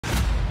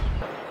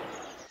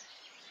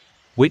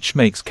which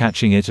makes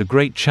catching it a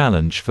great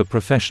challenge for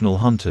professional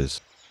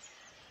hunters.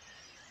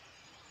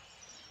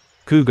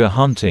 Cougar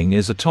hunting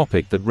is a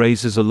topic that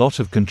raises a lot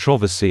of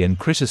controversy and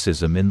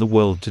criticism in the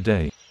world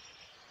today.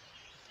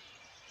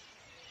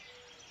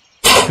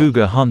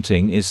 Cougar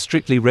hunting is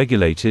strictly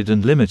regulated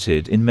and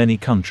limited in many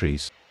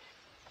countries.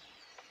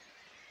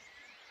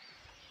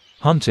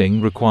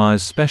 Hunting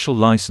requires special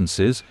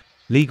licenses,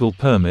 legal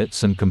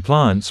permits and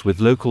compliance with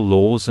local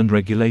laws and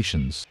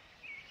regulations.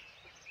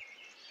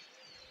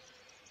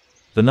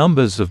 The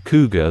numbers of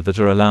cougar that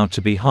are allowed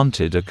to be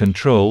hunted are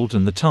controlled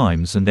and the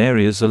times and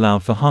areas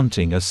allowed for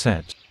hunting are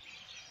set.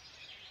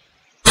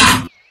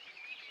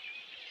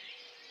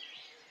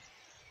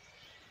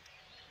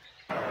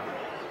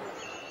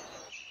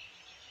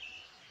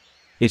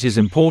 It is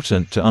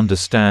important to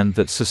understand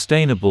that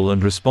sustainable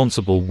and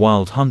responsible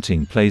wild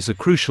hunting plays a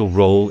crucial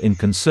role in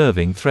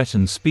conserving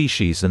threatened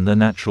species and their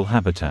natural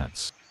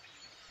habitats.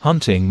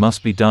 Hunting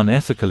must be done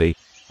ethically,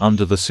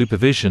 under the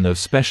supervision of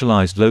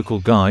specialized local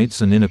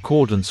guides and in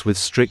accordance with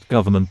strict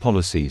government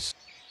policies.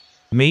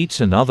 Meat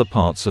and other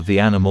parts of the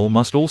animal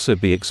must also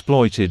be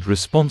exploited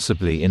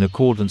responsibly in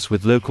accordance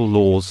with local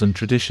laws and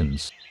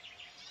traditions.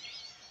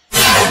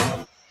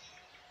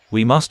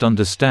 We must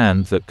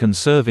understand that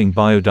conserving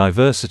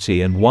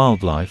biodiversity and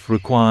wildlife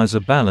requires a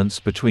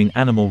balance between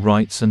animal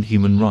rights and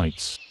human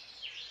rights.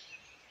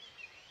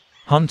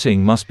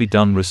 Hunting must be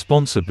done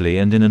responsibly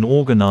and in an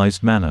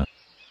organized manner.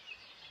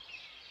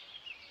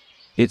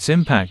 Its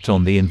impact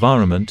on the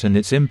environment and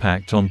its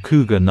impact on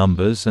cougar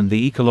numbers and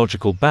the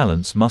ecological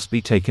balance must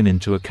be taken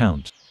into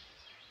account.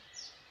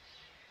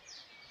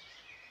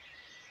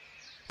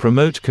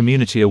 Promote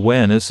community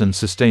awareness and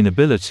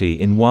sustainability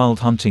in wild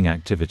hunting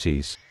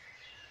activities.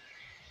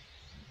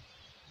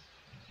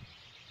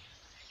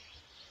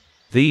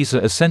 These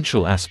are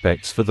essential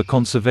aspects for the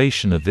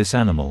conservation of this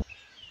animal.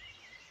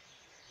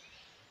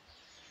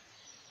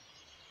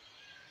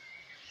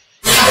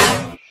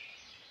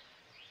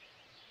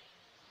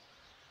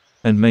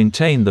 And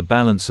maintain the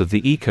balance of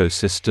the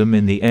ecosystem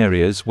in the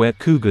areas where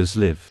cougars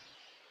live.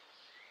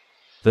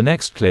 The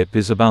next clip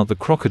is about the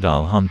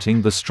crocodile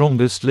hunting, the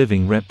strongest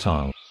living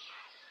reptile.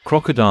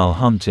 Crocodile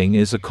hunting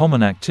is a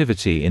common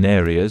activity in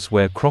areas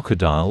where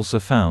crocodiles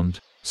are found,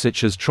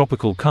 such as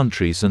tropical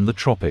countries and the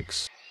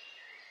tropics.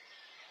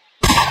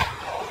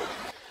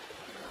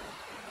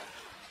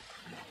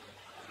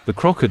 The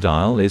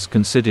crocodile is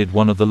considered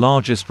one of the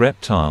largest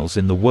reptiles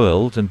in the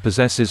world and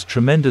possesses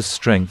tremendous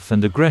strength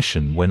and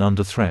aggression when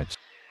under threat.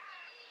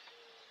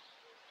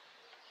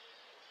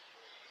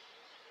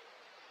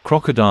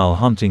 Crocodile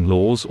hunting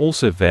laws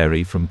also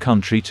vary from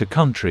country to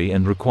country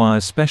and require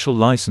special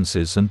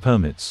licenses and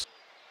permits.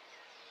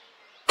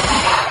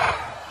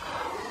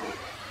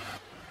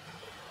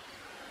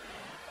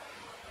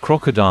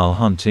 Crocodile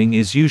hunting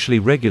is usually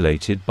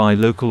regulated by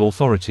local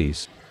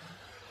authorities.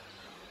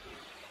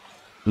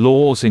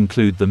 Laws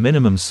include the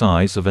minimum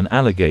size of an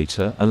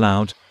alligator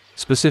allowed,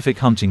 specific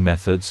hunting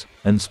methods,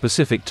 and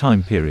specific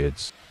time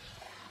periods.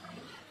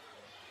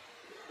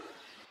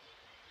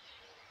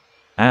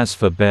 As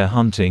for bear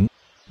hunting,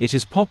 it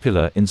is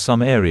popular in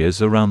some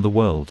areas around the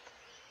world.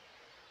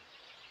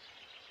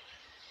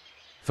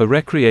 For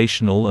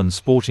recreational and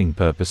sporting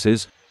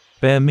purposes,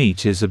 bear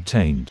meat is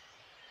obtained.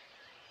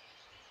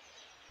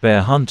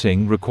 Bear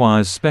hunting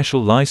requires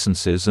special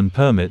licenses and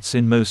permits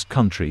in most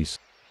countries.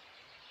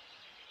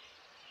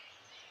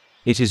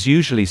 It is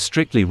usually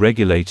strictly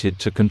regulated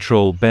to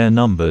control bear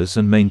numbers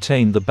and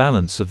maintain the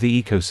balance of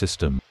the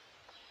ecosystem.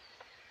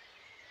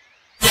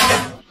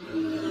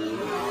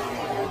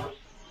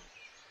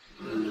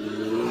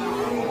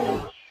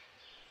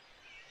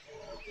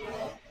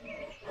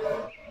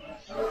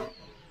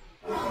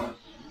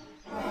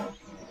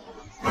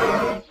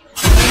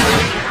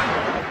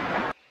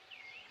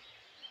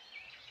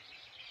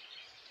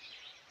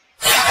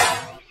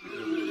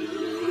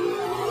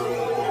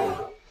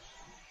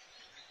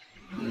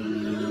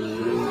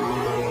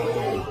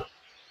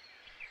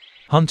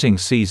 Hunting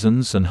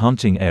seasons and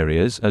hunting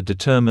areas are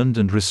determined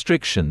and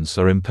restrictions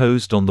are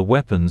imposed on the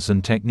weapons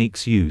and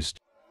techniques used.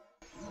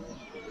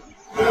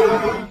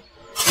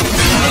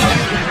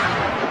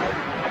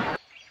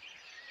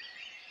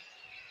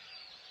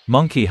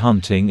 Monkey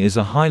hunting is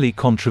a highly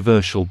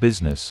controversial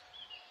business.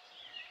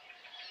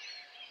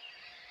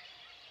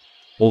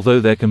 Although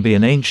there can be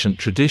an ancient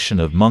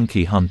tradition of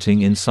monkey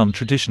hunting in some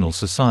traditional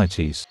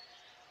societies.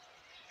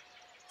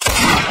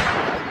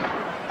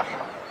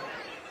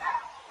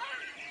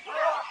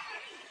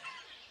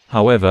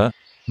 However,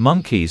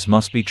 monkeys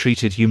must be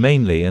treated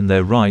humanely and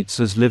their rights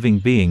as living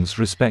beings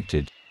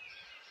respected.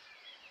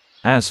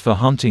 As for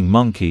hunting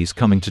monkeys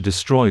coming to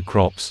destroy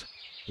crops,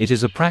 it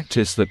is a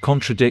practice that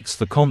contradicts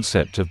the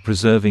concept of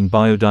preserving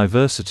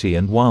biodiversity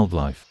and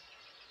wildlife.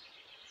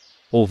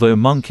 Although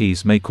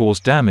monkeys may cause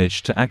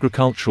damage to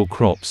agricultural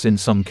crops in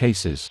some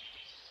cases.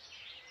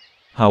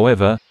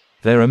 However,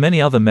 there are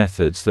many other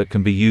methods that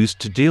can be used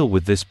to deal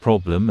with this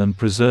problem and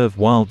preserve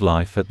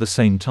wildlife at the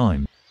same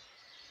time.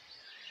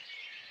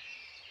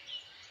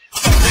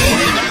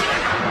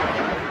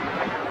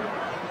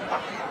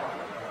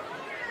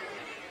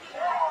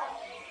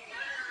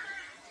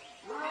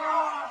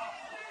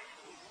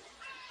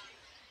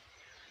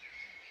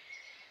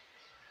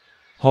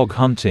 Hog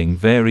hunting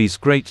varies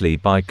greatly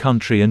by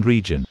country and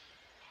region.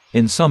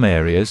 In some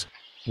areas,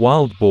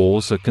 wild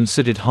boars are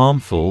considered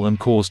harmful and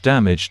cause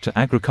damage to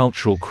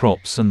agricultural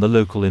crops and the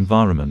local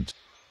environment.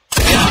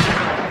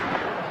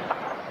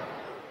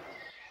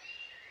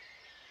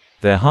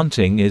 Their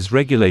hunting is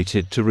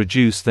regulated to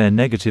reduce their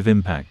negative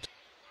impact.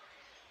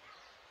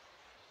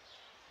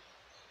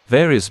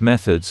 Various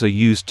methods are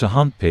used to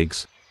hunt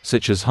pigs,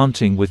 such as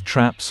hunting with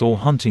traps or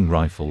hunting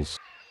rifles.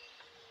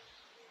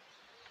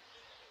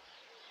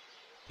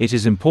 It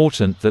is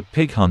important that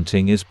pig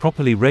hunting is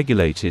properly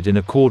regulated in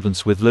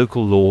accordance with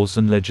local laws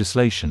and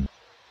legislation.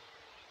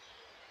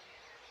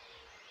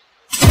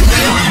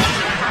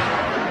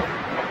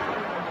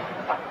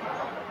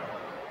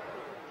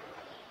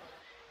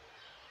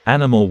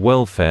 Animal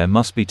welfare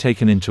must be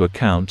taken into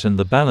account and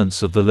the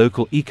balance of the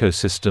local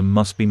ecosystem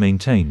must be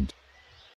maintained.